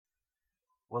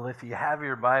Well, if you have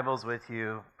your Bibles with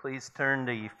you, please turn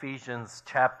to Ephesians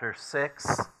chapter 6.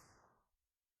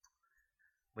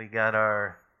 We got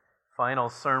our final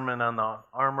sermon on the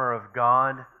armor of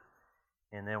God,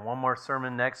 and then one more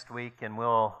sermon next week, and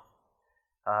we'll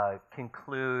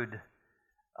conclude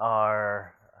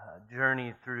our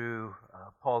journey through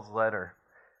Paul's letter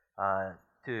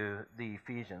to the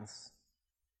Ephesians.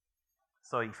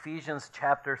 So Ephesians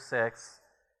chapter 6.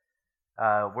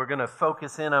 We're going to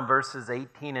focus in on verses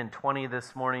 18 and 20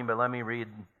 this morning, but let me read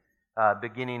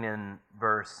beginning in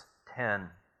verse 10.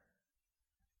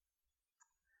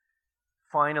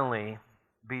 Finally,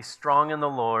 be strong in the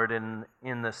Lord and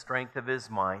in the strength of His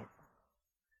might.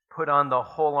 Put on the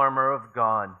whole armor of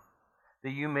God, that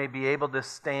you may be able to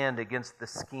stand against the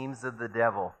schemes of the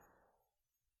devil.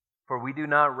 For we do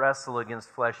not wrestle against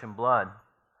flesh and blood,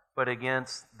 but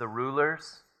against the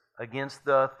rulers, against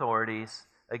the authorities,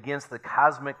 against the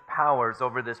cosmic powers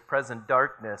over this present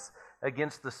darkness,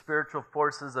 against the spiritual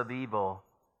forces of evil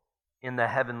in the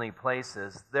heavenly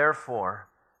places. Therefore,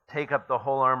 take up the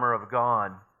whole armor of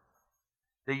God,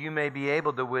 that you may be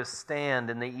able to withstand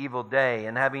in the evil day,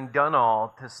 and having done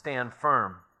all, to stand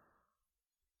firm.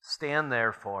 Stand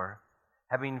therefore,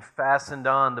 having fastened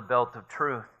on the belt of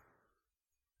truth,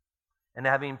 and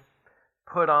having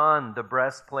put on the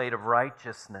breastplate of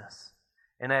righteousness,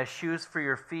 and as shoes for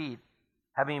your feet,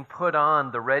 having put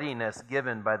on the readiness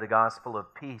given by the gospel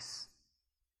of peace.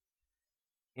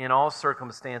 In all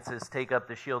circumstances, take up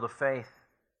the shield of faith,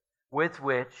 with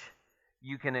which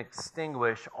you can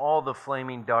extinguish all the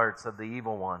flaming darts of the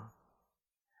evil one.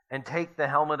 And take the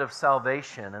helmet of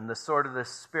salvation and the sword of the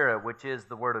Spirit, which is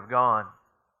the word of God,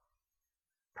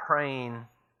 praying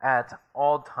at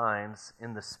all times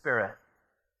in the Spirit,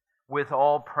 with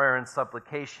all prayer and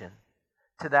supplication.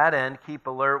 To that end, keep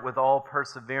alert with all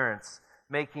perseverance,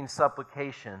 making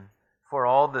supplication for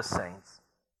all the saints,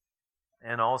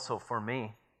 and also for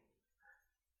me,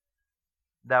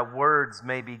 that words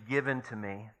may be given to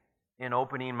me in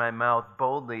opening my mouth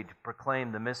boldly to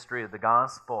proclaim the mystery of the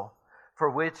gospel, for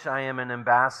which I am an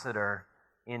ambassador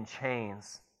in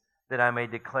chains, that I may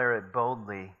declare it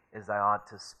boldly as I ought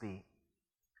to speak.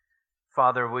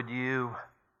 Father, would you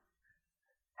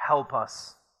help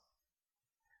us?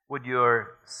 Would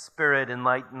your Spirit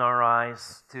enlighten our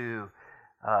eyes to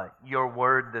your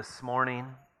word this morning?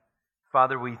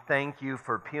 Father, we thank you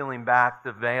for peeling back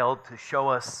the veil to show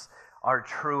us our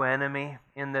true enemy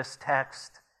in this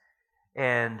text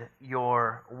and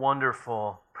your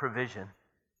wonderful provision.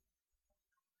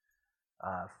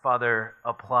 Father,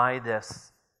 apply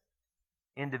this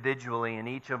individually in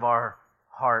each of our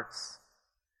hearts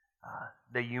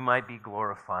that you might be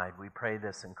glorified. We pray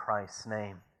this in Christ's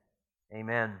name.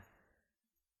 Amen.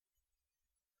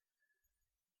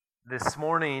 This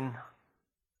morning,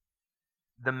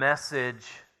 the message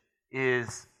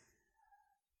is,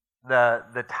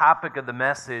 the topic of the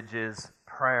message is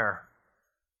prayer.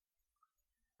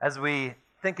 As we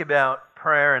think about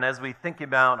prayer and as we think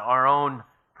about our own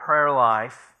prayer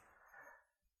life,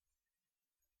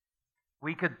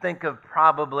 we could think of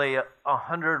probably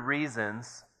 100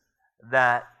 reasons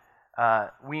that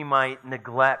we might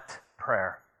neglect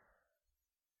prayer.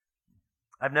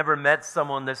 I've never met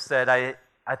someone that said,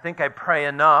 I think I pray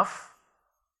enough.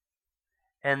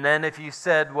 And then if you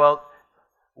said, well,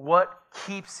 what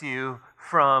keeps you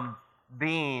from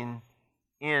being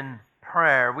in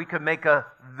prayer? We could make a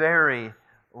very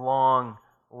long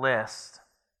list.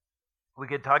 We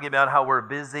could talk about how we're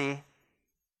busy.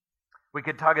 We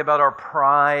could talk about our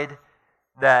pride,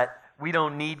 that we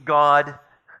don't need God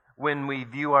when we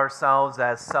view ourselves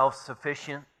as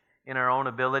self-sufficient in our own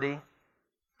ability.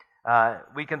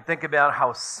 We can think about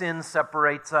how sin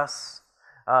separates us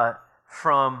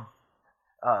from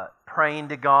praying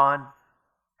to God,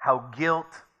 how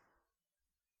guilt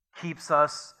keeps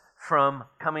us from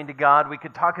coming to God. We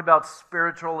could talk about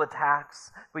spiritual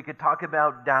attacks. We could talk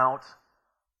about doubt.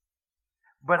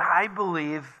 But I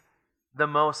believe the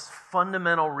most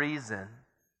fundamental reason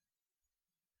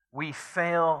we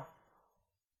fail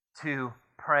to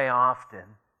pray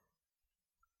often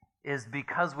is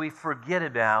because we forget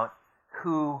about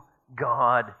who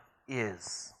God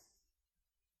is.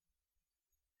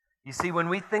 You see, when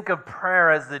we think of prayer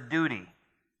as a duty,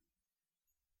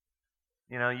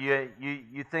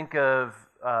 you think of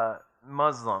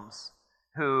Muslims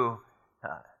who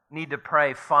need to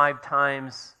pray 5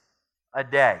 times a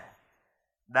day.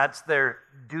 That's their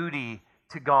duty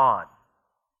to God.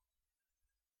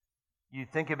 You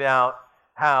think about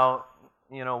how,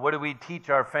 what do we teach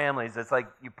our families? It's like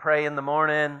you pray in the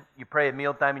morning, you pray at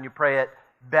mealtime, and you pray at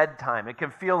bedtime. It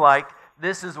can feel like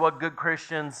this is what good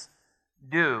Christians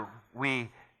do.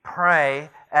 We pray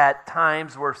at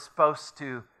times we're supposed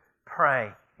to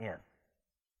pray in.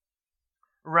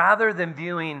 Rather than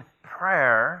viewing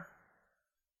prayer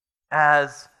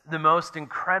as the most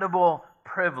incredible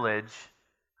privilege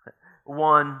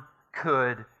one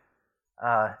could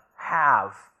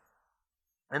have.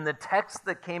 And the text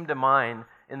that came to mind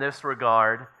in this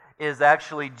regard is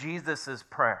actually Jesus'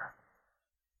 prayer,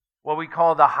 what we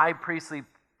call the high priestly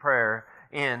prayer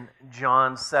in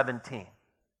John 17.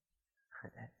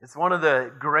 It's one of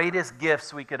the greatest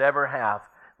gifts we could ever have.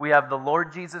 We have the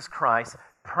Lord Jesus Christ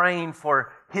praying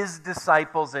for His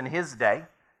disciples in His day,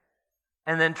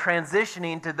 and then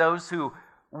transitioning to those who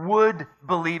would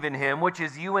believe in Him, which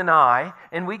is you and I,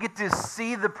 and we get to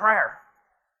see the prayer.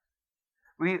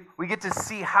 We get to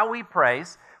see how He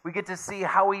prays. We get to see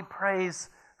how He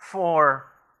prays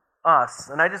for us.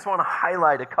 And I just want to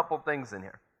highlight a couple things in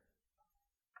here.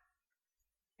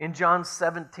 In John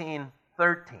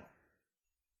 17:13,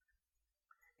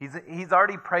 He's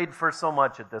already prayed for so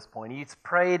much at this point. He's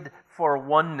prayed for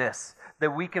oneness,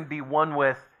 that we can be one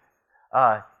with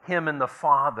Him and the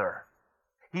Father.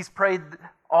 He's prayed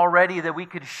already that we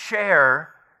could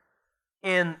share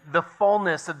in the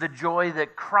fullness of the joy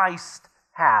that Christ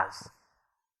has.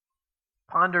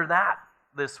 Ponder that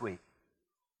this week.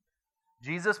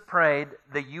 Jesus prayed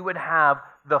that you would have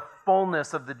the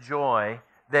fullness of the joy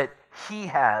that He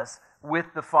has with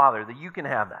the Father, that you can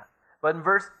have that. But in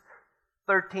verse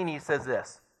 13 He says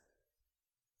this,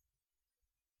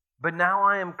 "But now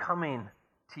I am coming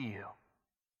to you,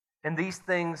 and these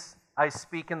things I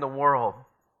speak in the world,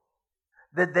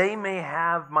 that they may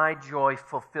have my joy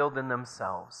fulfilled in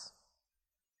themselves."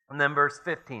 And then verse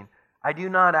 15, "I do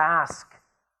not ask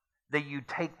that you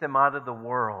take them out of the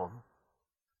world,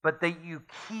 but that you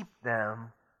keep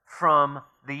them from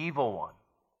the evil one."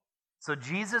 So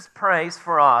Jesus prays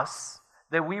for us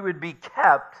that we would be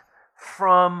kept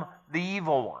from the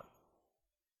evil one.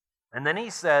 And then He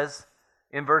says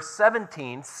in verse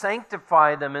 17,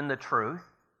 "Sanctify them in the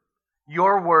truth.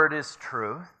 Your word is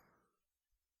truth."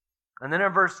 And then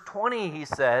in verse 20 He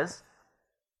says,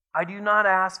 "I do not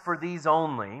ask for these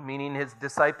only," meaning His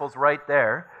disciples right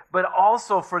there, "but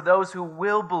also for those who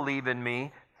will believe in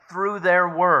me through their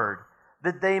word,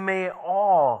 that they may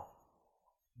all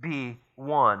be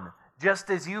one.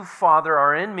 Just as you, Father,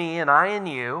 are in me and I in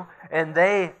you, and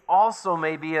they also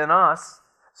may be in us,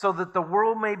 so that the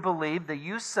world may believe that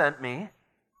you sent me.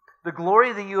 The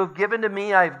glory that you have given to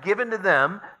me, I have given to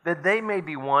them, that they may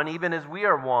be one, even as we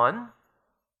are one."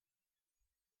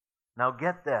 Now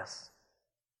get this.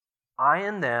 "I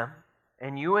and them,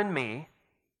 and you and me,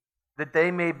 that they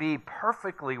may be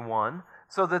perfectly one,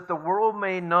 so that the world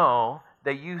may know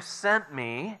that you sent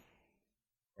me."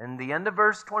 And the end of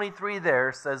verse 23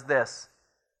 there says this,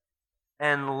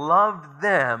 "and loved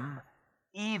them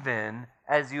even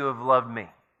as you have loved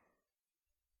me."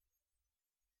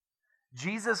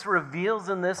 Jesus reveals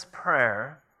in this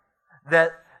prayer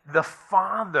that the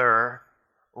Father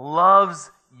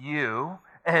loves you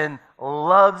and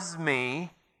loves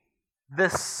me the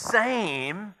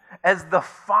same as the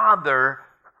Father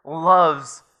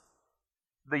loves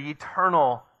the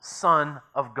eternal Son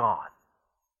of God.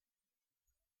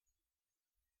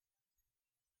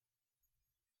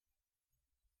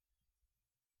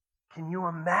 Can you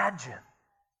imagine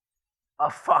a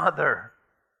Father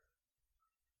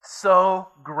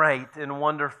so great and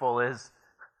wonderful as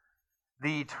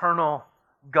the eternal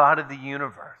God of the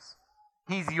universe?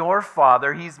 He's your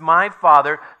Father. He's my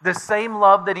Father. The same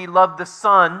love that He loved the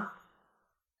Son.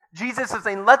 Jesus is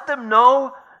saying, let them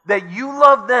know that you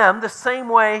love them the same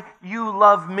way you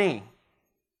love me.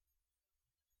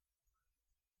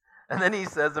 And then He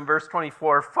says in verse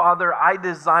 24, "Father, I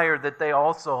desire that they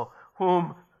also,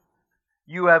 whom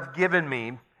you have given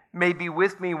me, may be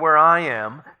with me where I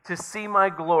am, to see my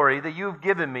glory that you have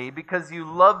given me, because you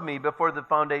loved me before the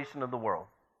foundation of the world."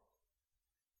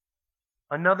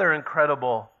 Another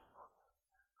incredible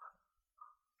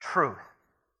truth.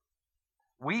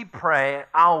 We pray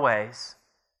always,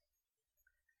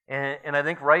 and I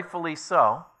think rightfully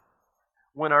so,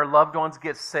 when our loved ones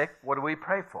get sick, what do we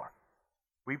pray for?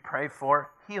 We pray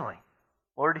for healing.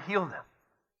 Lord, heal them.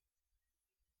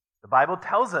 The Bible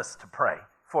tells us to pray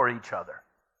for each other,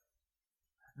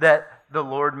 that the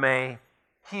Lord may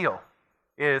heal,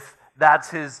 if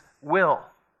that's His will.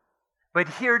 But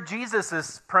here Jesus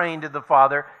is praying to the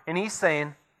Father, and He's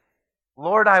saying,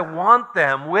 Lord, I want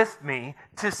them with me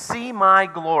to see my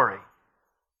glory.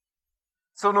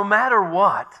 So no matter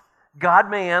what, God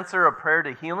may answer a prayer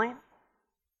to healing,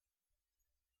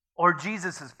 or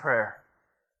Jesus' prayer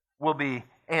will be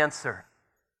answered,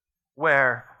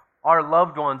 where our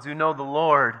loved ones who know the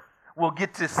Lord will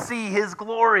get to see His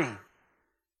glory.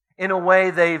 in a way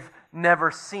they've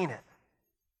never seen it.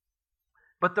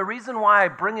 But the reason why I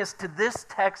bring us to this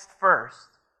text first,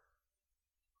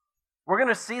 we're going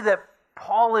to see that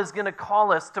Paul is going to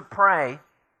call us to pray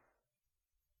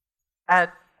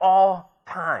at all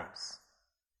times.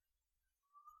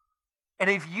 And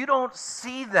if you don't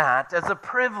see that as a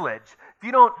privilege, if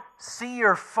you don't see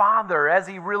your Father as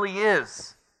He really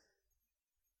is,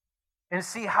 and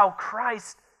see how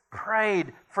Christ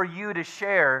prayed for you to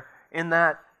share in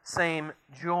that same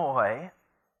joy,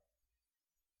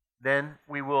 then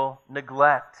we will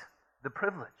neglect the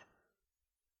privilege.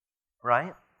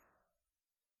 Right?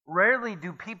 Rarely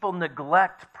do people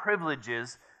neglect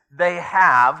privileges they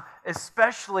have,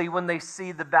 especially when they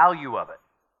see the value of it.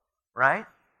 Right?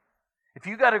 If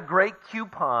you got a great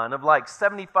coupon of like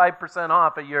 75%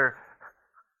 off at your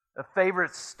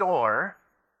favorite store,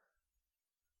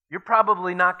 you're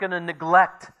probably not going to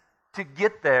neglect to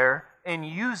get there and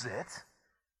use it.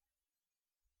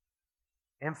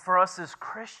 And for us as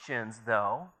Christians,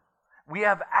 though, we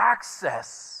have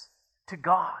access to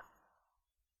God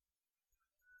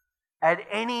at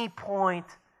any point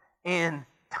in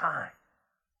time.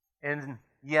 And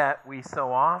yet we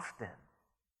so often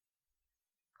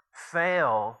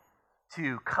fail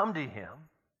to come to Him.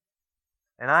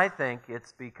 And I think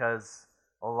it's because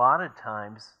a lot of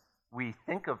times we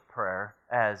think of prayer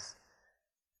as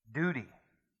duty.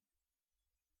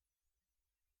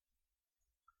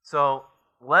 So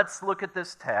let's look at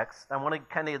this text. I want to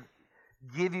kind of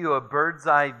give you a bird's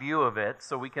eye view of it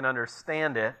so we can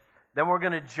understand it. Then we're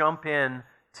going to jump in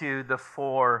to the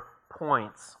 4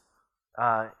 points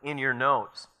in your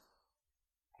notes.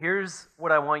 Here's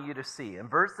what I want you to see. In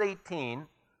verse 18,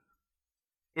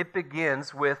 it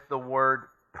begins with the word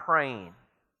praying.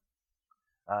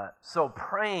 So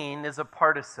praying is a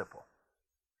participle.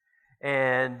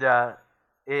 And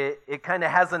it kind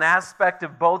of has an aspect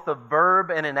of both a verb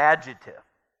and an adjective.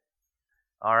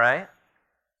 All right?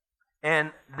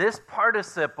 And this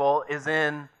participle is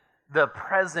in the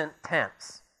present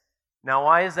tense. Now,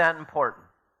 why is that important?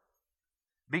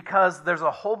 Because there's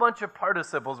a whole bunch of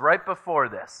participles right before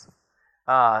this.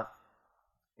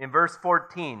 In verse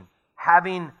 14,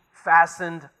 having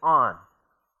fastened on.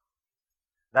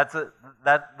 That's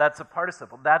a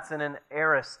participle. That's in an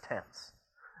aorist tense.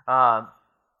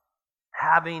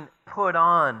 Having put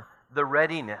on the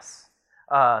readiness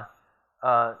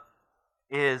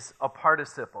is a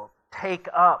participle. Take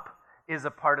up is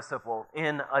a participle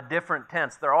in a different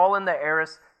tense. They're all in the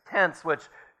aorist tense, which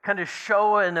kind of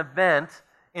show an event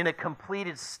in a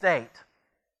completed state.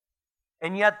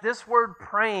 And yet this word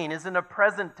praying is in a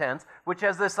present tense, which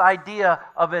has this idea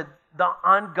of the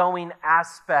ongoing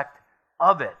aspect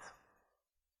of it.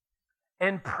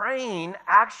 And praying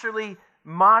actually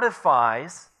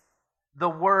modifies the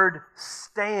word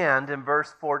stand in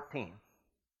verse 14.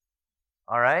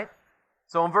 All right?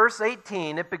 So in verse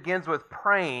 18, it begins with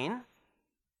praying,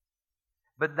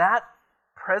 but that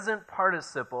present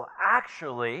participle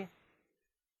actually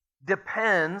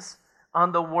depends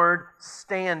on the word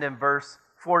stand in verse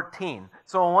 14.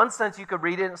 So in one sense, you could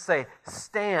read it and say,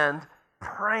 stand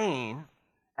praying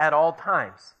at all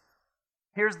times.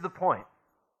 Here's the point.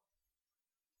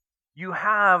 You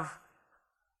have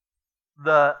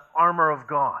the armor of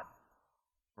God,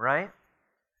 right?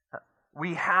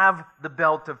 We have the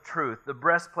belt of truth, the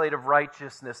breastplate of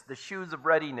righteousness, the shoes of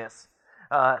readiness,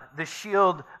 the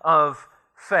shield of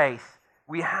faith.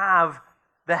 We have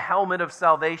the helmet of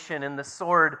salvation and the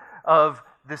sword of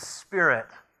the Spirit.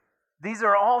 These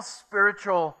are all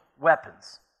spiritual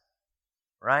weapons,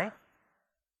 right?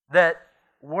 That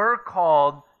we're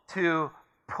called to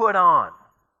put on.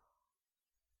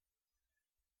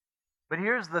 But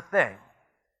here's the thing.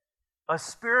 A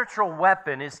spiritual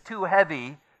weapon is too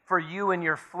heavy for you and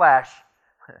your flesh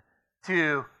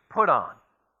to put on.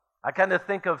 I kind of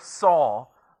think of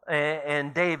Saul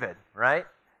and David, right?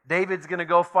 David's going to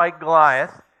go fight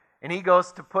Goliath, and he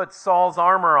goes to put Saul's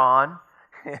armor on,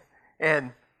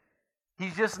 and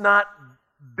he's just not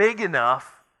big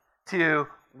enough to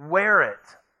wear it.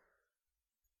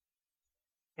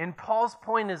 And Paul's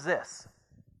point is this.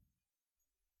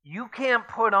 You can't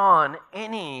put on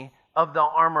any of the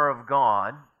armor of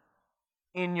God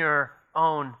in your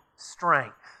own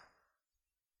strength.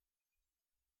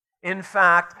 In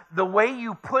fact, the way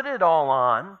you put it all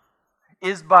on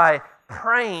is by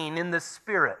praying in the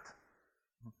Spirit.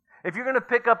 If you're going to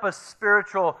pick up a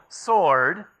spiritual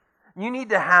sword, you need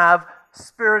to have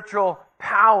spiritual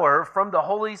power from the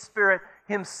Holy Spirit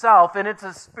Himself, and it's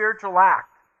a spiritual act.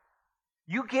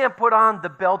 You can't put on the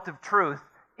belt of truth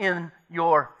in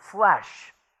your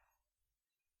flesh.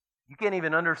 You can't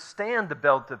even understand the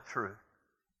belt of truth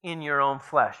in your own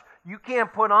flesh. You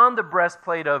can't put on the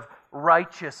breastplate of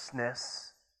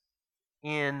righteousness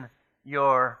in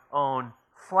your own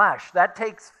flesh. That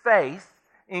takes faith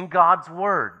in God's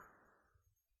word.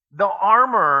 The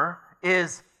armor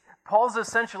is, Paul's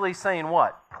essentially saying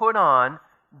what? Put on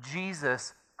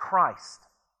Jesus Christ.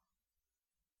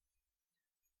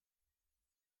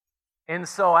 And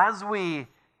so as we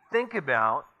think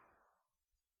about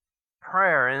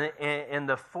prayer and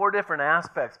the four different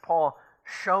aspects Paul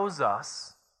shows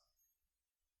us,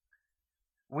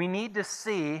 we need to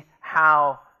see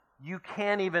how you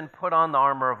can't even put on the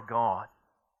armor of God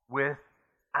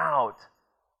without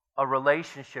a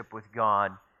relationship with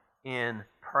God in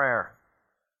prayer.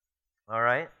 All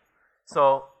right?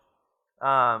 So,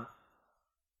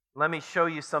 let me show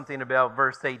you something about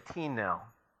verse 18 now.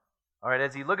 All right,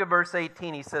 as you look at verse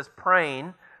 18, he says,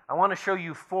 praying. I want to show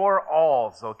you 4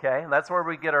 alls, okay? That's where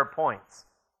we get our points.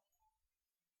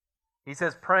 He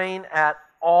says, praying at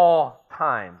all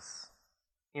times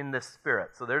in the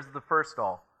Spirit. So there's the first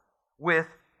all. With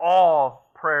all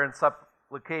prayer and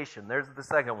supplication. There's the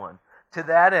second one. To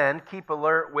that end, keep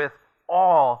alert with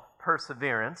all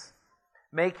perseverance,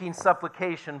 making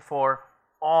supplication for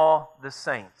all the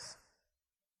saints.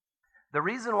 The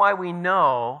reason why we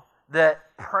know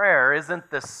that prayer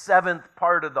isn't the 7th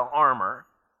part of the armor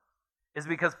is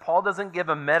because Paul doesn't give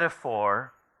a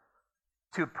metaphor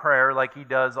to prayer like he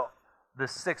does the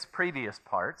 6 previous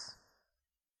parts.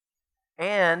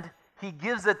 And he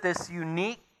gives it this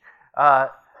unique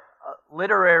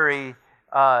literary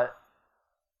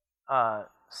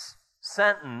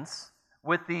sentence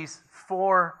with these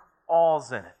 4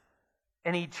 alls in it.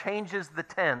 And he changes the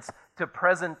tense to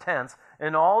present tense.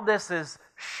 And all this is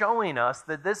showing us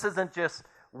that this isn't just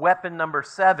weapon number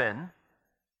 7,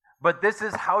 but this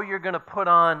is how you're going to put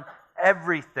on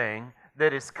everything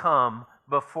that has come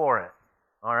before it.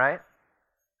 All right?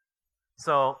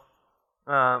 So,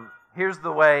 here's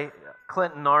the way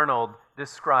Clinton Arnold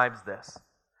describes this.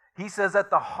 He says, at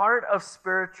the heart of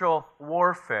spiritual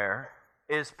warfare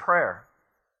is prayer.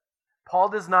 Paul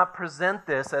does not present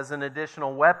this as an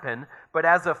additional weapon, but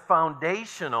as a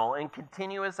foundational and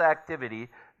continuous activity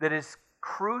that is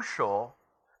crucial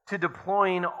to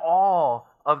deploying all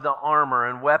of the armor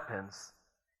and weapons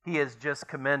he has just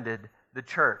commended the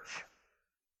church.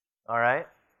 All right?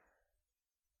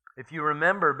 If you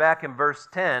remember back in verse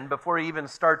 10, before he even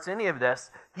starts any of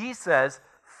this, he says,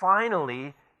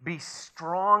 finally, be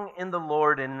strong in the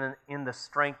Lord and in the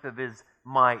strength of His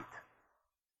might.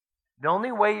 The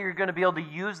only way you're going to be able to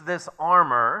use this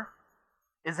armor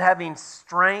is having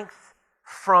strength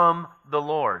from the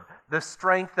Lord, the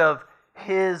strength of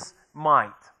His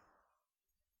might.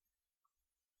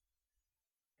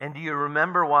 And do you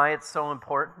remember why it's so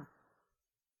important?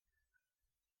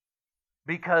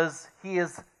 Because He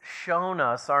has shown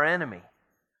us our enemy.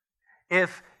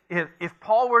 If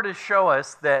Paul were to show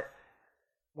us that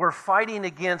we're fighting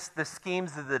against the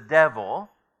schemes of the devil,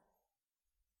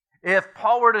 if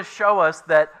Paul were to show us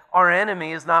that our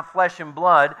enemy is not flesh and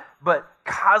blood, but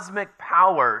cosmic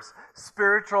powers,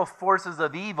 spiritual forces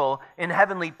of evil in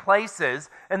heavenly places,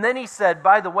 and then he said,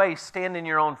 by the way, stand in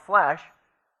your own flesh,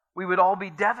 we would all be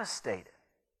devastated.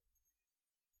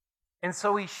 And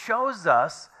so he shows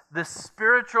us the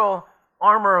spiritual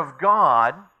armor of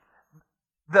God,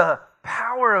 the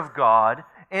power of God,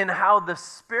 and how the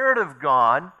Spirit of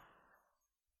God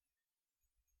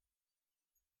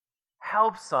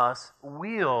helps us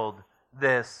wield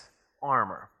this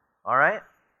armor. All right?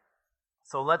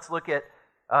 So let's look at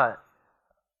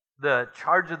the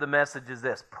charge of the message is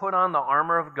this. Put on the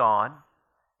armor of God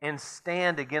and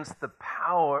stand against the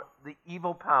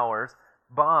evil powers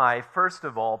by, first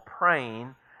of all,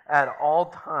 praying at all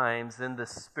times in the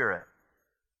Spirit.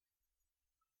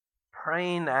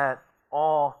 Praying at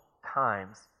all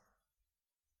times.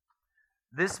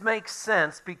 This makes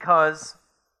sense because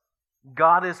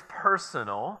God is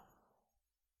personal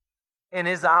and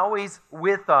is always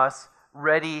with us,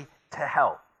 ready to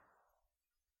help.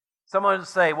 Someone would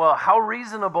say, well, how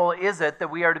reasonable is it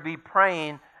that we are to be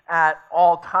praying at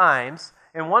all times?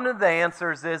 And one of the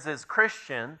answers is, as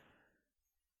Christian,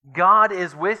 God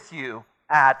is with you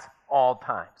at all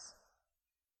times.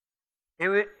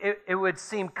 It would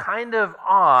seem kind of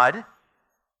odd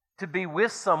to be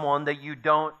with someone that you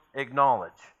don't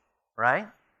acknowledge, right?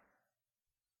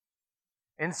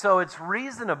 And so it's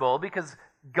reasonable because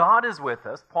God is with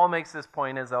us. Paul makes this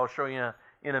point, as I'll show you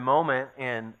in a moment,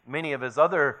 in many of his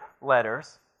other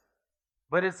letters.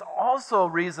 But it's also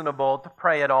reasonable to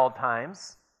pray at all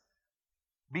times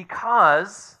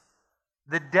because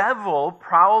the devil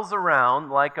prowls around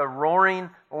like a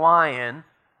roaring lion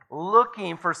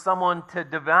looking for someone to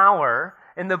devour,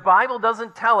 And the Bible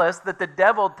doesn't tell us that the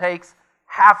devil takes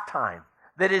halftime,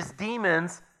 that his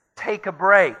demons take a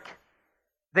break,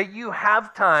 that you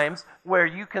have times where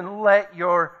you can let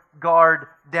your guard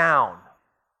down.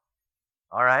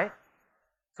 All right?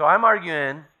 So I'm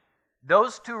arguing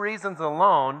those two reasons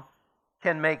alone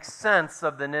can make sense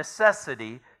of the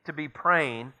necessity to be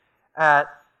praying at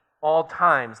all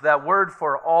times. That word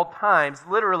for all times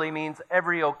literally means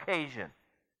every occasion.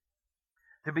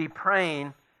 To be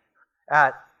praying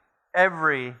at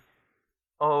every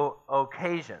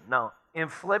occasion. Now, in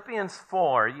Philippians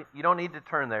 4, you don't need to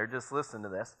turn there, just listen to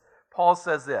this. Paul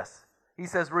says this. He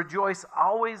says, rejoice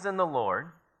always in the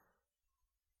Lord.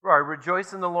 Right,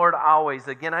 rejoice in the Lord always.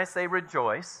 Again, I say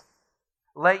rejoice.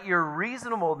 Let your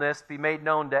reasonableness be made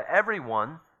known to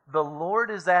everyone. The Lord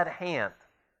is at hand.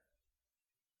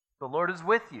 The Lord is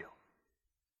with you.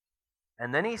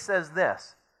 And then he says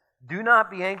this, do not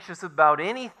be anxious about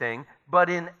anything, but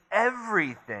in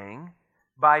everything,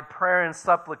 by prayer and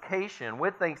supplication,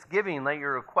 with thanksgiving, let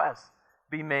your requests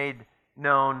be made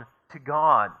known to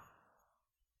God.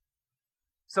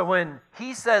 So when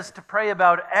he says to pray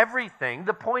about everything,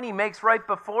 the point he makes right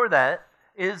before that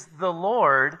is the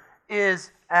Lord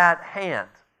is at hand.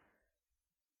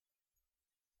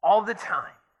 All the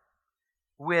time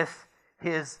with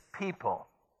his people.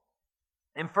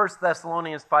 In 1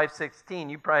 Thessalonians 5:16,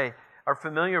 you probably are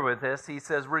familiar with this. He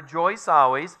says, rejoice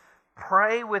always,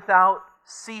 pray without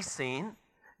ceasing,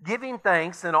 giving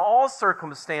thanks in all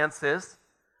circumstances,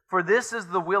 for this is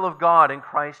the will of God in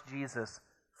Christ Jesus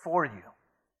for you.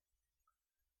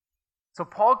 So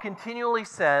Paul continually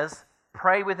says,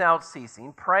 pray without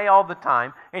ceasing, pray all the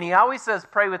time, and he always says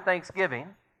pray with thanksgiving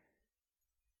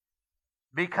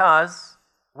because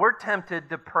we're tempted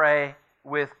to pray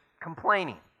with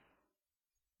complaining,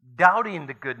 doubting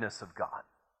the goodness of God.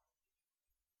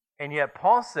 And yet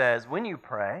Paul says when you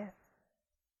pray,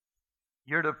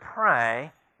 you're to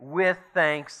pray with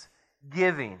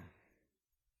thanksgiving.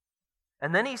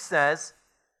 And then he says,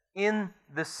 in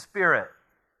the Spirit.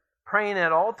 Praying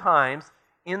at all times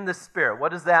in the Spirit.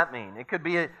 What does that mean? It could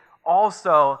be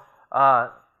also, a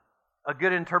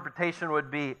good interpretation would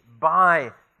be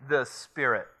by the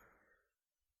Spirit.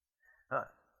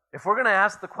 If we're going to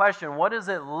ask the question, what does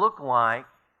it look like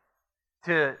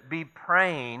to be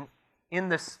praying in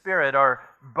the Spirit or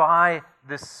by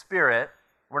the Spirit?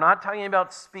 We're not talking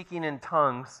about speaking in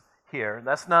tongues here.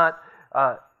 That's not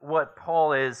what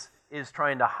Paul is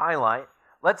trying to highlight.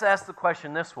 Let's ask the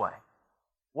question this way.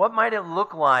 What might it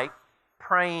look like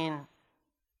praying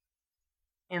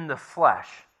in the flesh?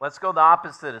 Let's go the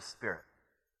opposite of spirit.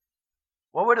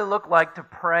 What would it look like to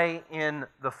pray in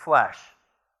the flesh?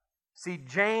 See,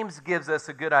 James gives us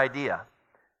a good idea.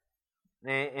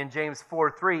 In James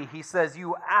 4:3, he says,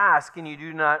 you ask and you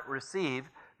do not receive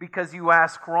because you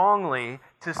ask wrongly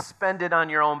to spend it on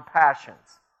your own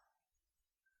passions.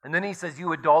 And then he says,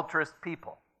 you adulterous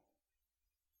people.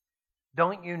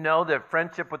 Don't you know that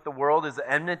friendship with the world is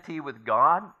enmity with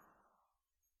God?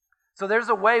 So there's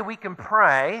a way we can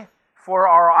pray for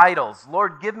our idols.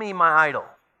 Lord, give me my idol.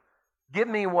 Give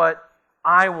me what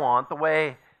I want, the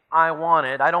way I want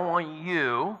it. I don't want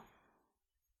you.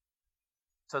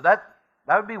 So that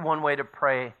would be one way to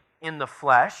pray in the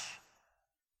flesh.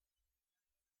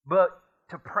 But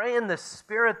to pray in the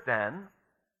Spirit then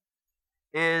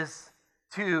is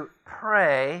to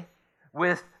pray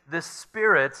with the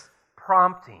Spirit's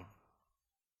prompting.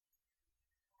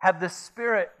 Have the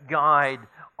Spirit guide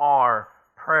our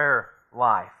prayer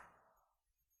life.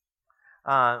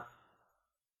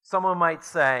 Someone might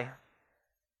say,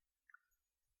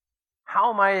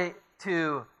 how am I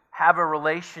to have a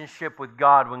relationship with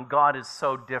God when God is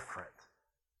so different?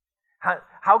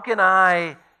 How can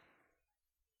I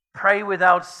pray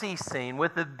without ceasing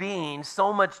with a being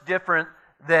so much different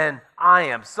than I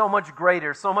am, so much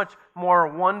greater, so much more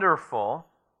wonderful?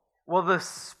 Well, the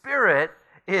Spirit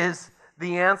is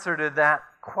the answer to that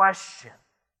question.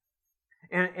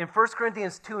 In 1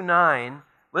 Corinthians 2:9,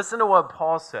 listen to what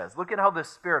Paul says. Look at how the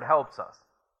Spirit helps us.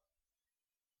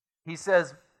 He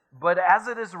says, but as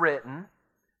it is written,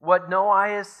 what no eye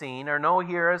has seen, or no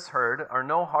ear has heard, or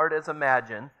no heart has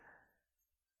imagined,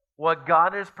 what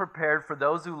God has prepared for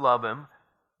those who love Him,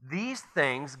 these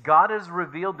things God has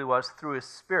revealed to us through His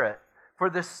Spirit. For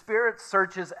the Spirit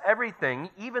searches everything,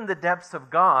 even the depths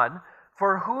of God.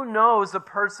 For who knows a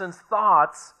person's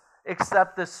thoughts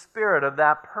except the spirit of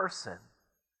that person,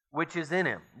 which is in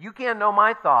him? You can't know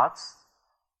my thoughts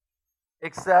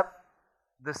except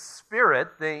the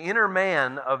Spirit, the inner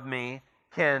man of me,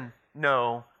 can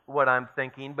know what I'm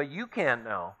thinking, but you can't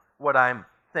know what I'm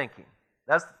thinking.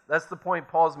 That's the point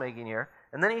Paul's making here.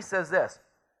 And then he says this.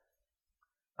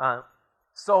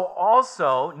 so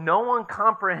also no one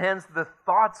comprehends the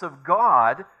thoughts of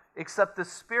God except the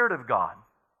Spirit of God.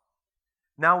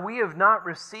 Now we have not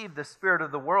received the spirit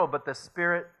of the world, but the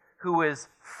Spirit who is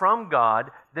from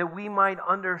God, that we might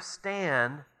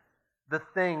understand the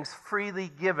things freely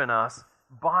given us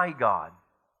by God.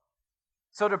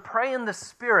 So to pray in the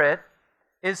Spirit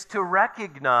is to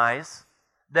recognize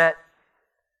that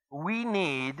we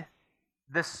need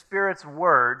the Spirit's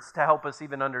words to help us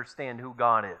even understand who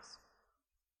God is.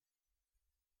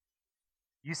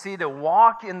 You see, to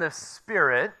walk in the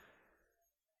Spirit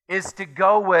is to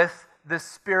go with the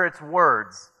Spirit's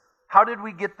words. How did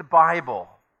we get the Bible?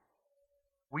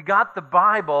 We got the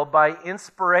Bible by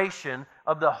inspiration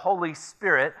of the Holy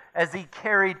Spirit as He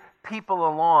carried people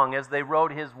along as they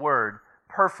wrote His Word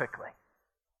perfectly.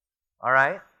 All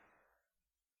right?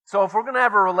 So if we're going to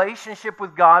have a relationship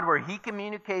with God where He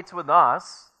communicates with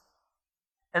us,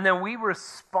 and then we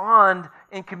respond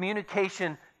in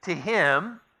communication to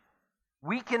Him,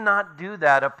 we cannot do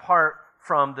that apart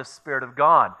from the Spirit of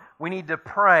God. We need to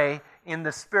pray in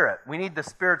the Spirit. We need the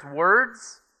Spirit's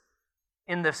words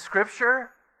in the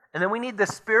Scripture, and then we need the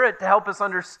Spirit to help us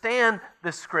understand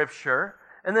the Scripture.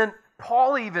 And then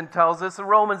Paul even tells us in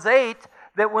Romans 8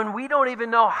 that when we don't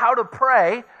even know how to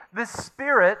pray, the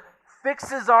Spirit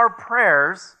fixes our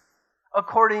prayers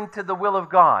according to the will of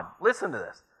God. Listen to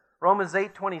this. Romans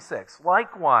 8:26.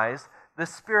 Likewise, the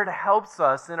Spirit helps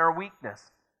us in our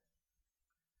weakness.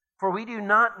 For we do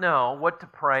not know what to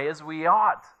pray as we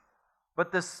ought,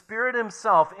 but the Spirit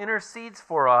Himself intercedes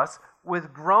for us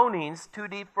with groanings too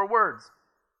deep for words.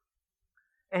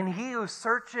 And He who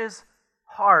searches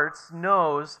hearts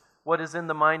knows what is in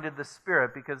the mind of the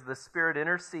Spirit, because the Spirit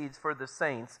intercedes for the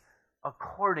saints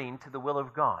according to the will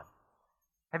of God.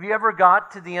 Have you ever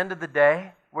got to the end of the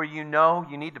day where you know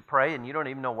you need to pray and you don't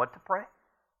even know what to pray?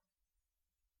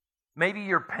 Maybe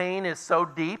your pain is so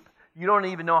deep you don't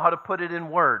even know how to put it in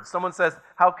words. Someone says,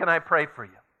 "How can I pray for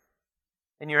you?"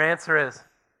 And your answer is,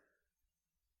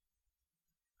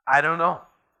 "I don't know."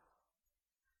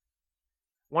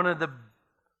 One of the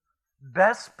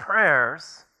best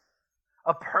prayers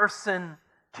a person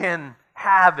can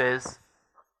have is,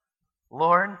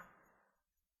 "Lord,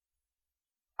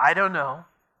 I don't know,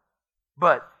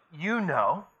 but you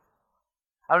know.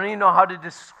 I don't even know how to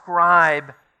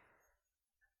describe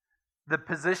the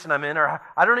position I'm in, or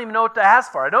I don't even know what to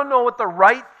ask for. I don't know what the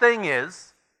right thing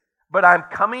is, but I'm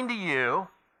coming to you."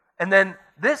 And then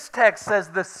this text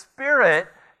says the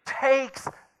Spirit takes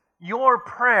your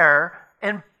prayer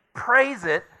and prays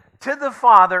it to the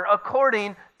Father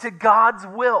according to God's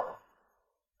will.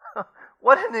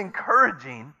 What an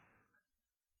encouraging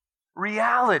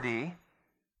reality.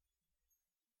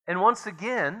 And once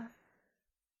again,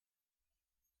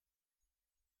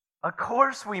 of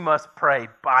course we must pray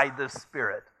by the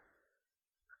Spirit.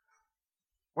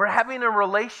 We're having a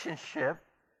relationship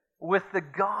with the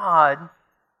God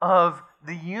of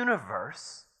the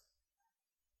universe,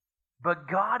 but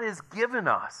God has given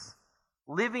us,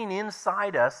 living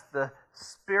inside us, the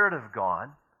Spirit of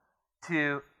God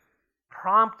to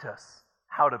prompt us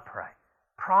how to pray,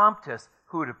 prompt us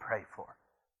who to pray for,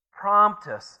 prompt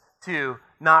us to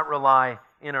not rely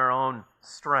in our own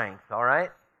strength, all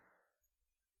right?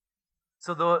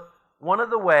 So one of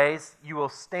the ways you will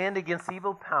stand against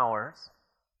evil powers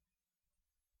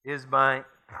is by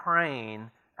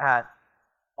praying at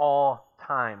all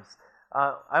times.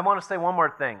 I want to say one more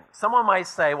thing. Someone might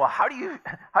say, "Well, how do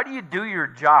you do your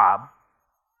job?"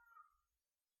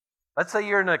 Let's say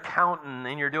you're an accountant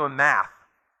and you're doing math,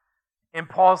 and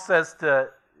Paul says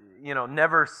to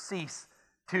never cease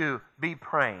to be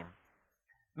praying.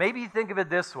 Maybe you think of it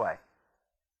this way.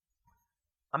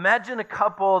 Imagine a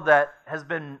couple that has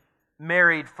been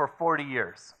married for 40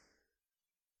 years.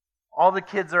 All the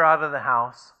kids are out of the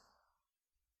house.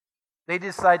 They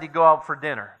decide to go out for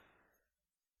dinner.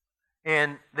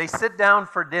 And they sit down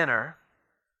for dinner.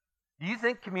 Do you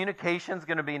think communication is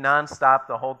going to be nonstop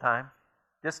the whole time?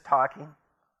 Just talking?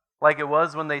 Like it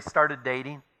was when they started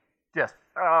dating? Just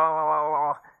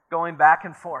going back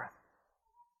and forth.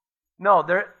 No,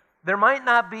 there might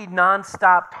not be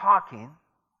nonstop talking,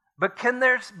 but can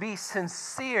there be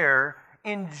sincere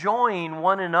enjoying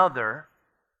one another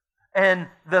and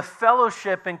the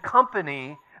fellowship and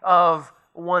company of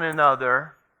one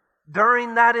another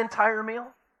during that entire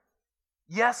meal?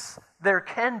 Yes, there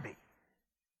can be.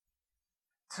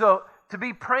 So to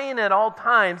be praying at all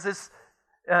times, is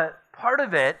part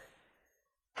of it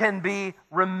can be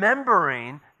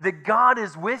remembering that God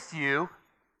is with you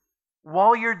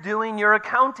while you're doing your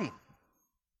accounting.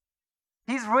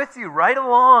 He's with you right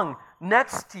along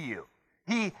next to you.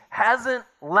 He hasn't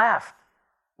left.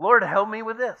 Lord, help me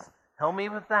with this. Help me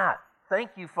with that. Thank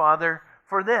you, Father,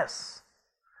 for this.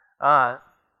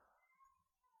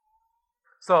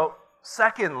 So,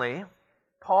 secondly,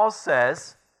 Paul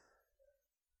says,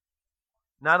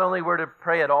 not only we're to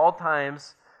pray at all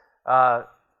times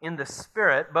in the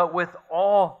Spirit, but with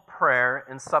all prayer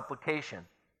and supplication.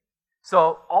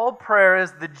 So, all prayer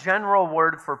is the general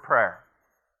word for prayer.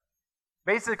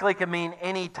 Basically, it can mean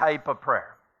any type of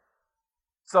prayer.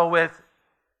 So, with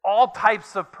all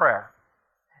types of prayer.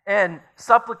 And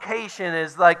supplication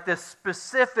is like the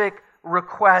specific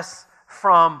requests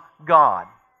from God.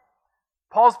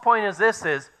 Paul's point is this: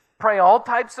 is pray all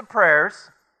types of prayers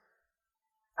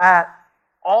at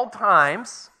all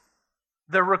times.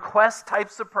 The request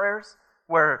types of prayers,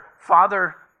 where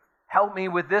Father, help me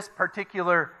with this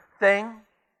particular thing.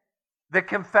 The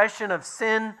confession of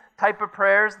sin type of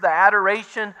prayers, the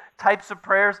adoration types of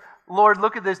prayers. Lord,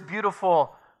 look at this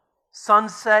beautiful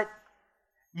sunset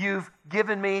you've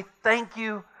given me. Thank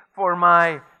you for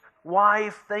my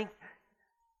wife.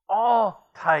 All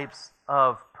types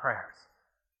of prayers.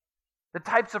 The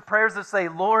types of prayers that say,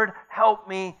 Lord, help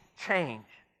me change.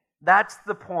 That's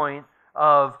the point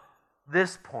of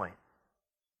this point.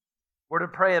 We're to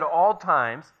pray at all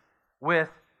times with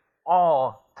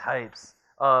all types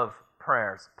of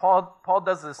prayers. Paul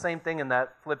does the same thing in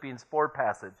that Philippians 4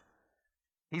 passage.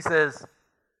 He says,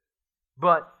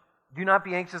 but do not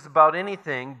be anxious about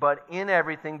anything, but in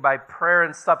everything by prayer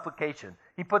and supplication.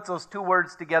 He puts those two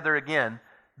words together again,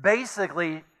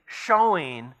 basically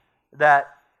showing that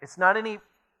it's not any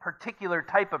particular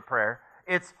type of prayer,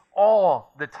 it's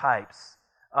all the types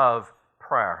of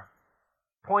prayer.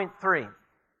 Point 3,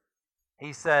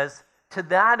 he says, to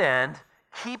that end,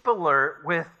 keep alert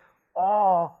with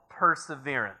all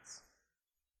perseverance.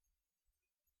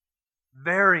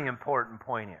 Very important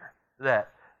point here that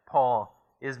Paul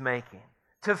is making.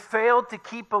 To fail to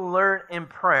keep alert in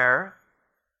prayer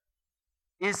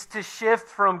is to shift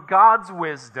from God's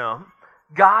wisdom,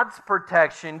 God's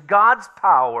protection, God's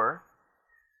power,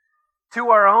 to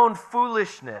our own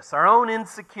foolishness, our own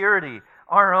insecurity,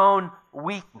 our own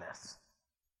weakness.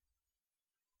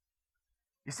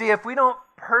 You see, if we don't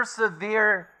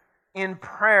persevere in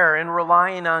prayer and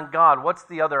relying on God, what's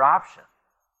the other option?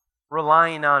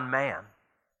 Relying on man.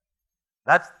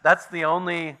 That's the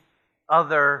only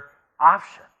other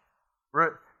option.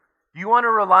 Do you want to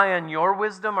rely on your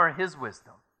wisdom or his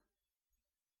wisdom?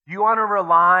 Do you want to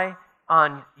rely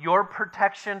on your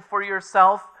protection for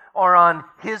yourself or on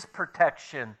his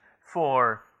protection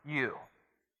for you?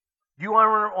 Do you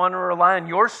want to rely on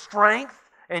your strength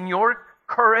and your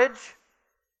courage,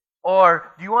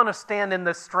 or do you want to stand in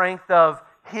the strength of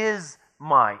his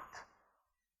might?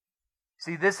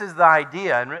 See, this is the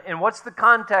idea. And what's the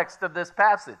context of this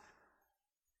passage?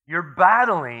 You're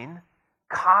battling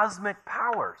cosmic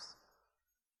powers.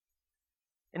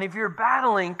 And if you're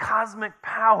battling cosmic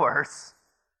powers,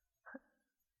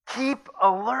 keep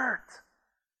alert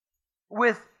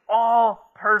with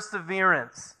all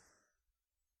perseverance.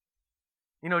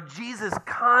 You know, Jesus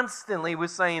constantly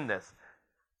was saying this.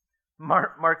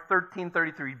 Mark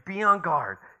 13:33, be on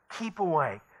guard, keep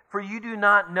awake, for you do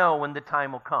not know when the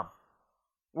time will come,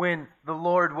 when the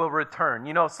Lord will return.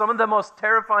 You know, some of the most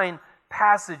terrifying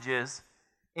passages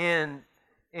in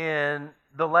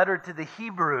the letter to the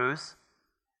Hebrews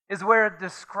is where it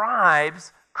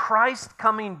describes Christ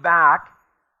coming back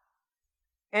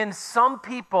and some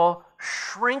people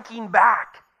shrinking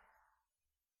back.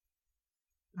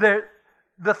 The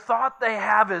thought they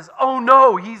have is, oh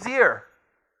no, he's here.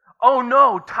 Oh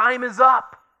no, time is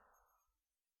up.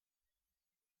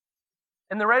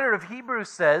 And the writer of Hebrews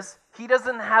says he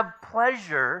doesn't have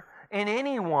pleasure in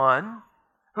anyone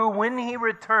who, when he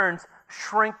returns,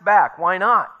 shrink back. Why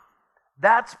not?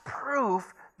 That's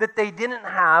proof that they didn't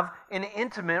have an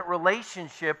intimate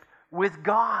relationship with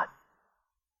God.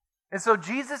 And so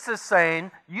Jesus is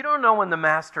saying, you don't know when the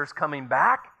master's coming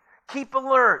back. Keep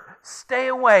alert, stay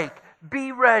awake,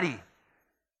 be ready.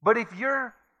 But if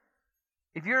you're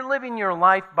living your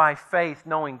life by faith,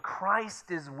 knowing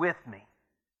Christ is with me,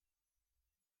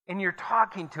 and you're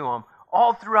talking to him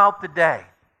all throughout the day,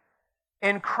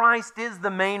 and Christ is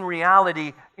the main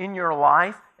reality in your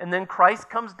life, and then Christ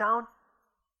comes down,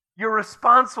 your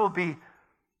response will be,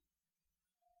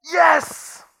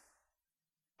 yes!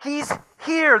 He's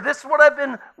here. This is what I've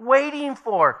been waiting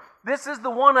for. This is the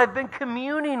one I've been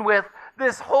communing with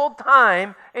this whole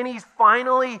time, and he's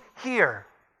finally here.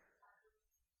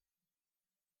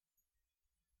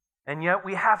 And yet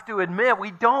we have to admit, we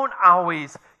don't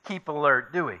always keep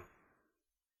alert, do we?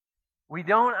 We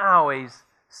don't always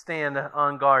stand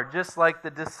on guard, just like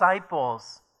the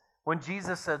disciples when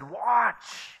Jesus said,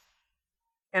 watch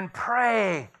and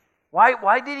pray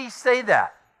Why did he say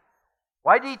that?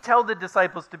 Why did he tell the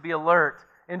disciples to be alert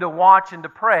and to watch and to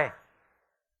pray?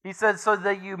 He said, so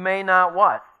that you may not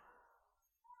what?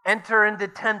 Enter into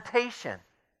temptation.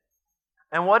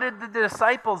 And what did the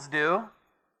disciples do?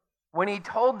 When he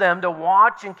told them to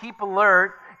watch and keep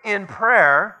alert in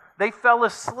prayer, they fell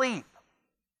asleep.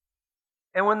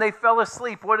 And when they fell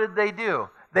asleep, what did they do?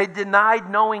 They denied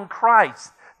knowing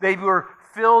Christ. They were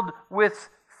filled with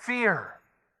fear.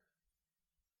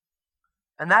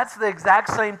 And that's the exact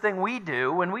same thing we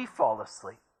do when we fall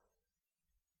asleep.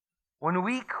 When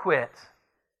we quit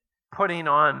putting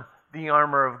on the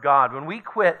armor of God, when we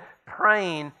quit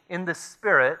praying in the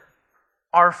Spirit,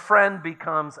 our friend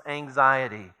becomes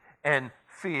anxiety and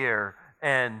fear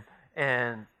and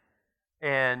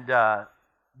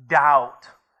doubt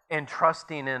and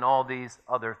trusting in all these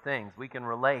other things. We can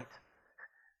relate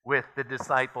with the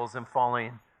disciples and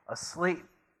falling asleep.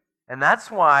 And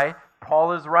that's why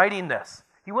Paul is writing this.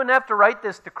 He wouldn't have to write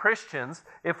this to Christians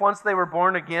if once they were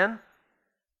born again,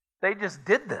 they just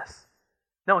did this.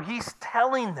 No, he's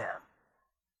telling them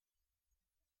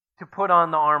to put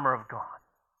on the armor of God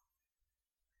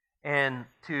and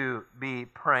to be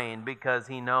praying because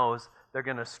he knows they're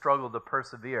going to struggle to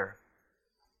persevere.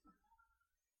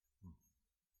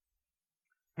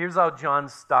 Here's how John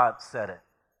Stott said it.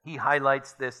 He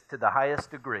highlights this to the highest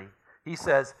degree. He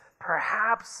says,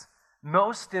 perhaps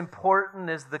most important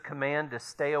is the command to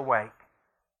stay awake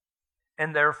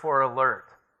and therefore alert.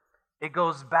 It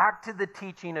goes back to the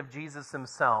teaching of Jesus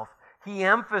himself. He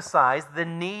emphasized the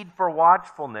need for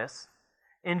watchfulness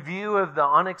in view of the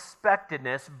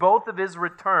unexpectedness, both of his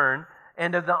return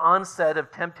and of the onset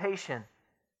of temptation.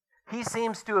 He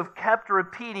seems to have kept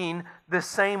repeating the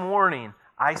same warning.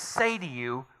 I say to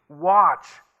you, watch.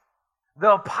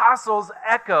 The apostles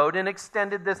echoed and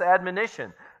extended this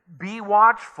admonition. Be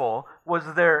watchful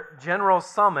was their general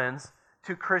summons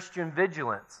to Christian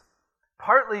vigilance.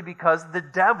 Partly because the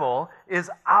devil is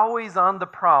always on the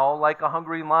prowl like a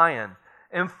hungry lion,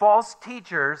 and false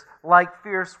teachers like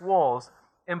fierce wolves,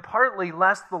 and partly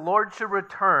lest the Lord should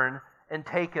return and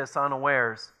take us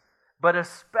unawares, but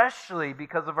especially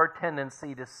because of our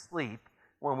tendency to sleep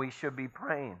when we should be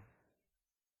praying.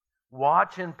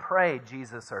 Watch and pray,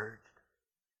 Jesus urged.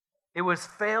 It was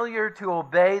failure to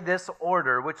obey this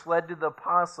order which led to the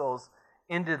apostles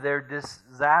into their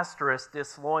disastrous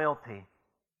disloyalty.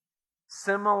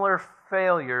 Similar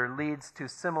failure leads to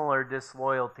similar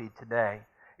disloyalty today.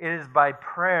 It is by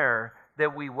prayer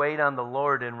that we wait on the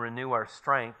Lord and renew our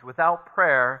strength. Without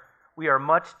prayer, we are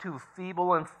much too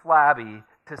feeble and flabby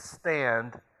to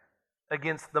stand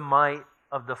against the might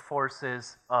of the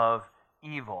forces of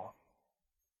evil.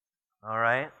 All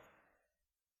right?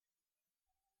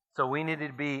 So we need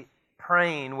to be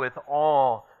praying with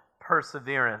all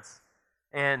perseverance.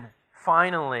 And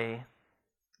finally,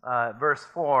 verse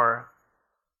 4,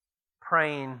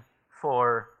 praying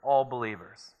for all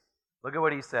believers. Look at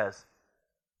what he says.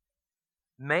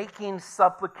 Making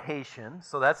supplication,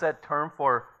 so that's that term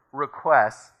for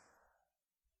requests.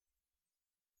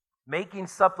 Making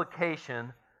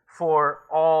supplication for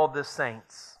all the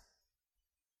saints.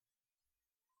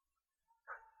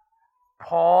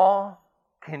 Paul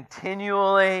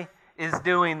continually is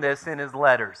doing this in his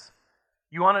letters.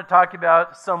 You want to talk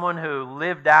about someone who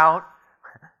lived out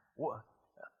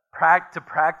to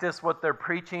practice what they're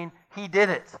preaching? He did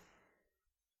it.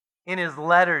 In his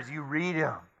letters, you read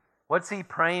him. What's he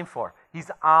praying for?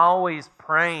 He's always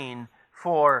praying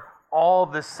for all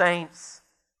the saints.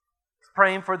 He's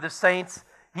praying for the saints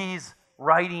he's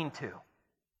writing to.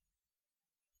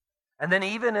 And then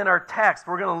even in our text,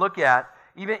 we're going to look at,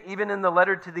 even in the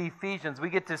letter to the Ephesians, we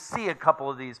get to see a couple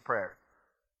of these prayers.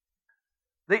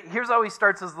 Here's how he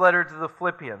starts his letter to the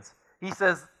Philippians. He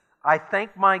says, I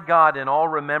thank my God in all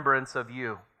remembrance of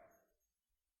you,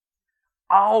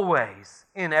 always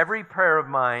in every prayer of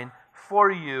mine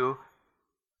for you,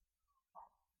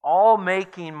 all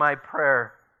making my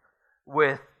prayer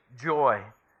with joy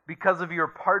because of your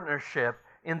partnership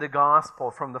in the gospel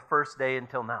from the first day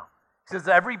until now. He says,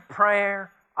 every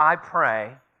prayer I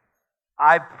pray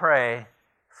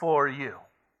for you.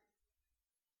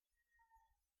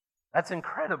 That's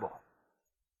incredible.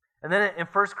 And then in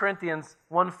 1 Corinthians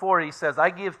 1:4, he says, I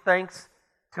give thanks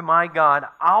to my God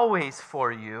always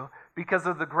for you because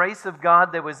of the grace of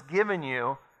God that was given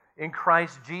you in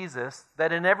Christ Jesus,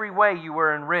 that in every way you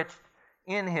were enriched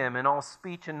in him in all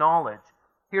speech and knowledge.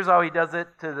 Here's how he does it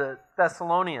to the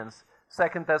Thessalonians,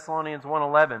 2 Thessalonians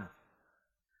 1:11.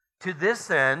 To this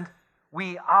end,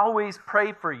 we always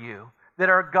pray for you, that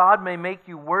our God may make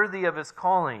you worthy of his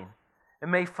calling,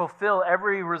 and may fulfill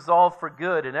every resolve for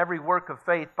good and every work of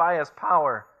faith by his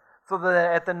power, so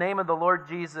that at the name of the Lord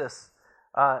Jesus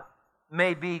so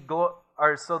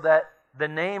that the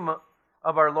name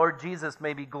of our Lord Jesus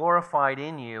may be glorified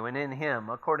in you and in Him,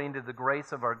 according to the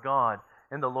grace of our God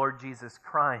and the Lord Jesus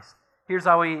Christ. Here's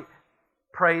how He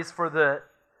prays for the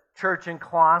church in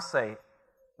Colossae.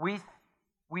 We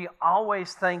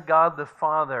always thank God the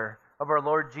Father of our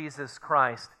Lord Jesus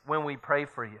Christ when we pray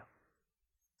for you,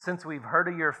 since we've heard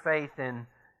of your faith in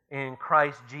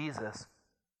Christ Jesus,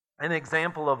 an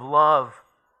example of love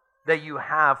that you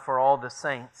have for all the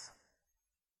saints.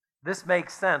 This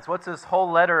makes sense. What's this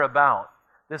whole letter about?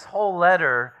 This whole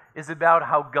letter is about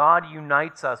how God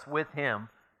unites us with Him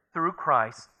through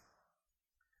Christ,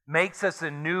 makes us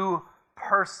a new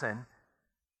person,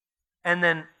 and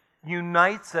then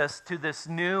unites us to this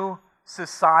new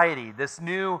society, this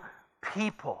new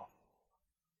people,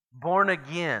 born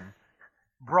again,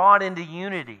 brought into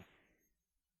unity.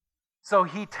 So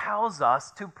He tells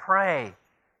us to pray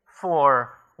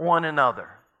for one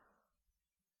another.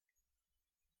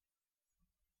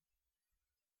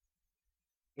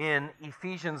 In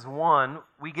Ephesians 1,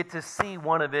 we get to see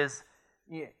one of His...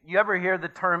 You ever hear the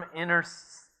term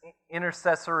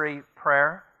intercessory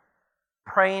prayer?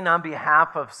 Praying on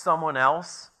behalf of someone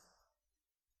else?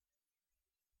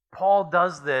 Paul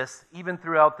does this even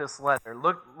throughout this letter.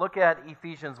 Look at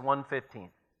Ephesians 1:15.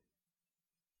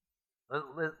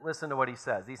 Listen to what he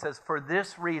says. He says, "For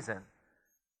this reason,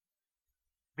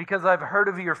 because I've heard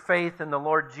of your faith in the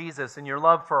Lord Jesus and your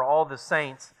love for all the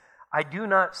saints, I do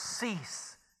not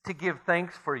cease to give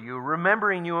thanks for you,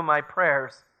 remembering you in my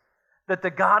prayers, that the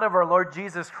God of our Lord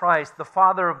Jesus Christ, the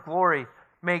Father of glory,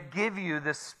 may give you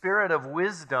the spirit of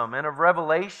wisdom and of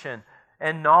revelation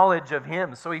and knowledge of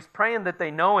Him." So he's praying that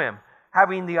they know Him,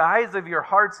 having the eyes of your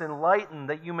hearts enlightened,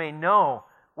 that you may know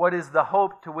what is the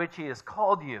hope to which He has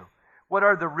called you, what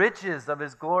are the riches of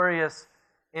His glorious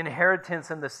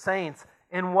inheritance in the saints,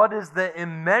 and what is the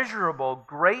immeasurable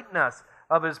greatness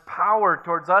of His power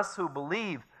towards us who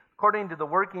believe, according to the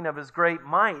working of His great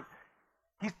might.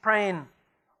 He's praying,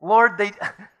 Lord,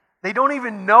 they don't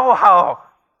even know how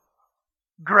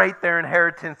great their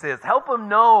inheritance is. Help them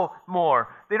know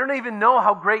more. They don't even know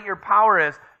how great your power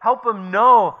is. Help them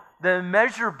know the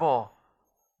immeasurable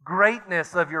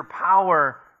greatness of your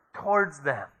power towards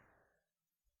them.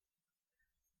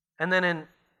 And then in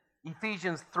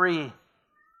Ephesians 3,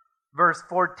 verse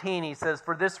 14, he says,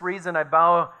 "For this reason I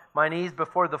bow my knees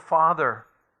before the Father,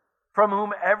 from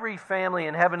whom every family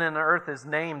in heaven and earth is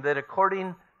named, that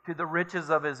according to the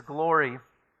riches of His glory,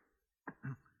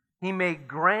 He may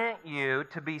grant you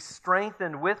to be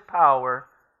strengthened with power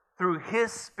through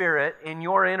His Spirit in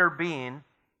your inner being,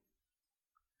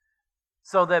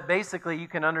 so that basically you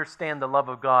can understand the love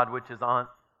of God, which is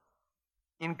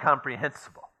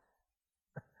incomprehensible."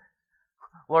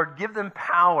 Lord, give them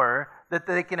power that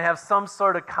they can have some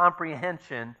sort of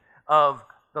comprehension of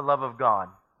the love of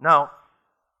God. Now,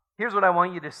 here's what I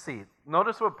want you to see.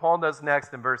 Notice what Paul does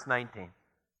next in verse 19.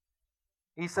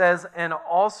 He says, "And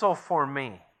also for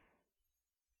me."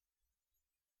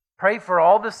 Pray for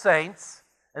all the saints.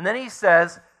 And then he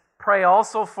says, "Pray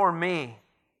also for me,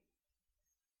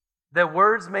 that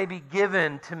words may be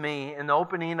given to me in the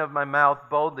opening of my mouth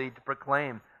boldly to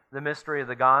proclaim the mystery of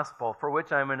the gospel, for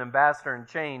which I am an ambassador in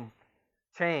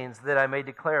chains, that I may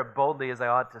declare it boldly as I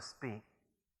ought to speak."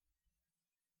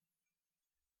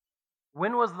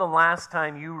 When was the last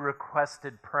time you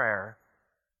requested prayer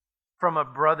from a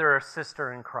brother or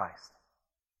sister in Christ?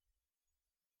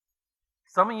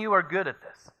 Some of you are good at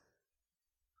this.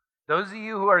 Those of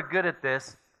you who are good at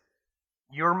this,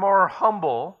 you're more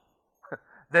humble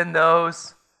than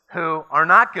those who are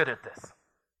not good at this.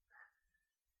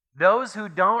 Those who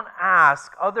don't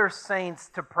ask other saints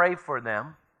to pray for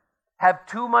them have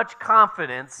too much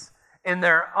confidence in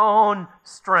their own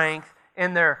strength,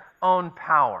 in their own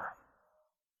power.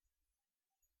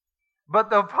 But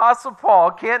the Apostle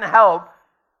Paul can't help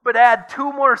but add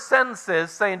two more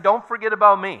sentences saying, "Don't forget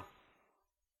about me."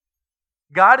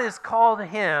 God has called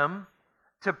him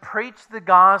to preach the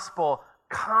gospel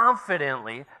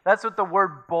confidently. That's what the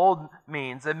word bold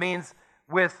means. It means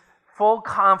with full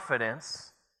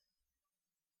confidence.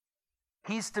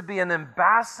 He's to be an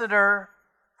ambassador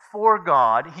for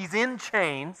God. He's in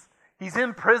chains. He's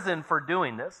in prison for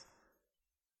doing this.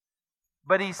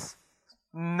 But he's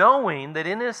knowing that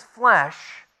in his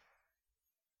flesh,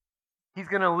 he's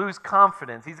going to lose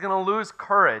confidence. He's going to lose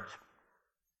courage.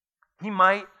 He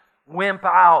might wimp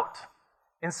out.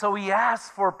 And so he asks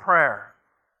for prayer.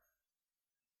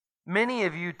 Many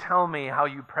of you tell me how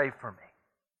you pray for me.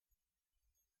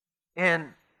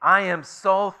 And I am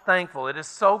so thankful. It is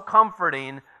so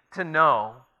comforting to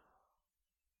know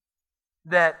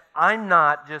that I'm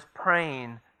not just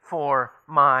praying for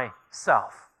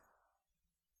myself.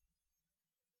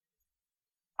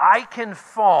 I can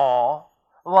fall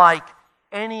like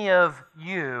any of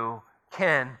you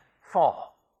can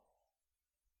fall.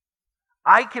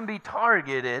 I can be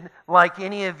targeted like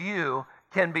any of you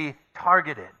can be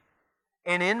targeted.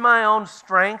 And in my own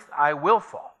strength, I will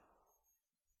fall.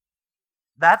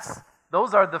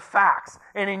 Those are the facts.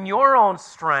 And in your own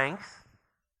strength,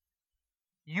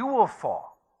 you will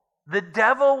fall. The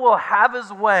devil will have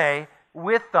his way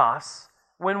with us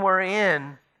when we're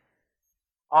in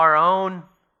our own,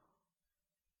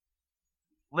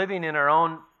 living in our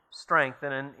own strength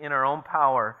and in our own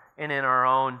power and in our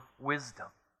own wisdom.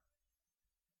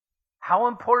 How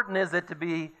important is it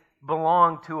to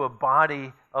belong to a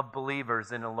body of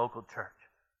believers in a local church?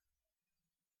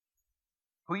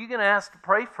 Who are you going to ask to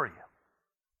pray for you?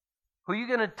 Who are you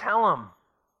going to tell them?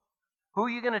 Who are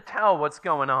you going to tell what's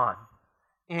going on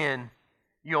in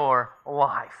your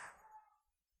life?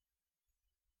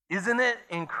 Isn't it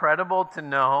incredible to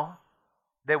know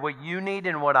that what you need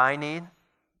and what I need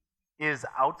is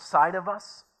outside of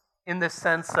us? In the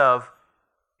sense of,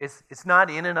 it's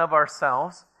not in and of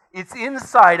ourselves. It's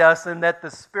inside us, and that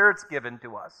the Spirit's given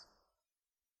to us.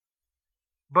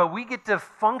 But we get to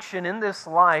function in this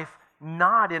life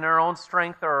not in our own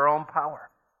strength or our own power.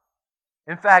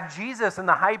 In fact, Jesus in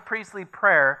the high priestly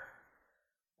prayer,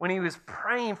 when he was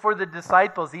praying for the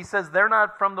disciples, he says, they're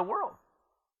not from the world.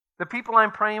 The people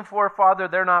I'm praying for, Father,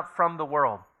 they're not from the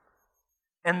world.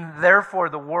 And therefore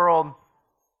the world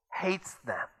hates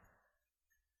them.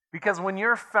 Because when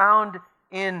you're found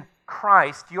in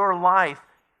Christ, your life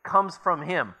comes from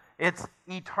Him. It's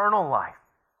eternal life.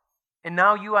 And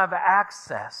now you have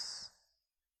access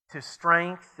to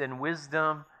strength and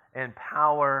wisdom and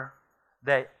power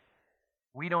that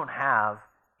we don't have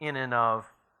in and of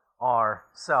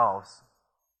ourselves.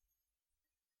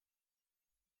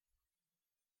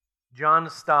 John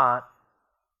Stott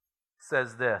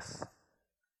says this: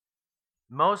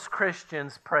 most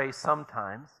Christians pray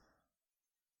sometimes,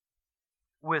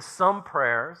 with some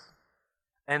prayers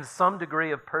and some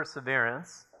degree of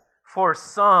perseverance, for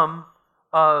some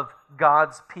of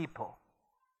God's people.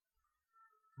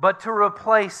 But to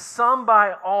replace some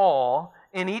by all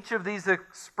in each of these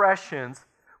expressions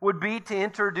would be to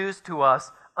introduce to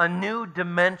us a new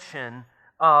dimension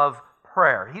of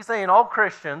prayer. He's saying all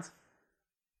Christians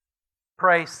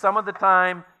pray some of the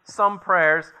time, some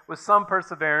prayers with some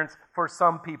perseverance for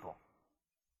some people.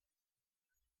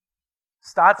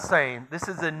 Stott's saying this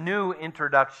is a new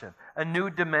introduction, a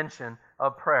new dimension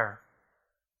of prayer.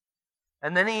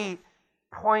 And then he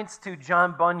points to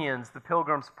John Bunyan's The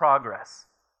Pilgrim's Progress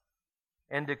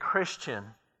and to Christian.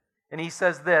 And he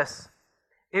says this: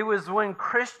 it was when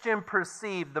Christian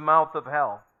perceived the mouth of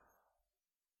hell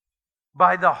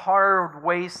by the hard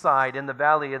wayside in the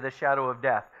valley of the shadow of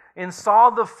death, and saw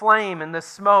the flame and the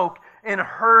smoke and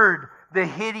heard the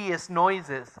hideous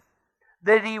noises,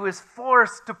 that he was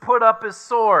forced to put up his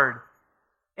sword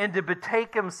and to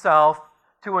betake himself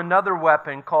to another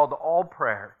weapon called all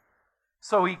prayer.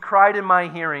 So he cried in my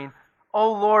hearing,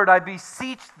 O Lord, I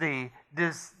beseech thee,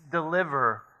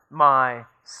 deliver my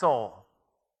soul.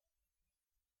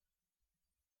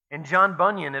 And John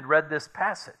Bunyan had read this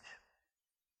passage.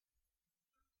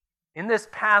 In this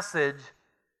passage,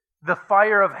 the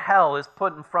fire of hell is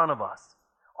put in front of us.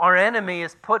 Our enemy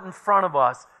is put in front of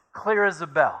us, clear as a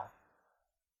bell.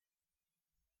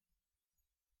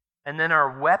 And then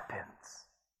our weapons,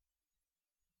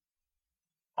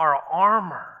 our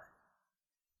armor,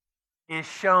 is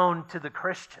shown to the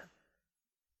Christian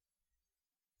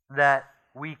that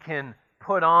we can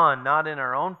put on not in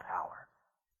our own power,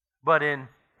 but in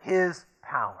His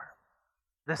power.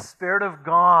 The Spirit of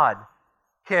God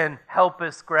can help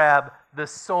us grab the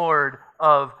sword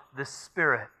of the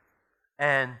Spirit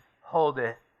and hold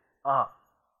it up.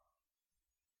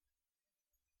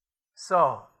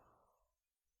 So,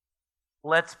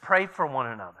 let's pray for one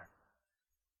another.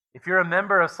 If you're a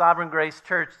member of Sovereign Grace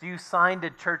Church, you signed a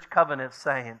church covenant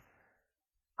saying,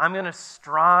 I'm going to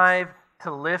strive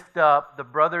to lift up the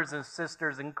brothers and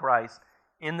sisters in Christ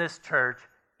in this church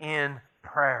in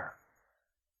prayer.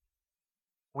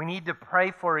 We need to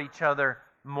pray for each other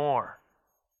more.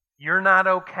 You're not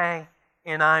okay,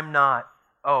 and I'm not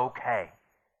okay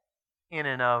in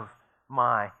and of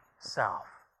myself.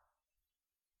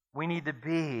 We need to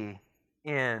be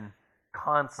in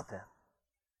constant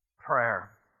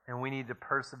prayer, and we need to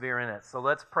persevere in it. So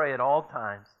let's pray at all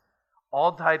times,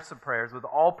 all types of prayers, with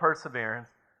all perseverance,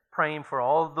 praying for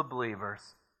all of the believers,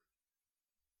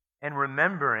 and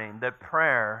remembering that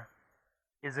prayer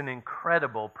is an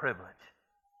incredible privilege.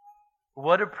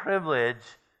 What a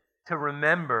privilege to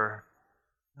remember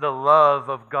the love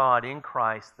of God in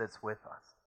Christ that's with us.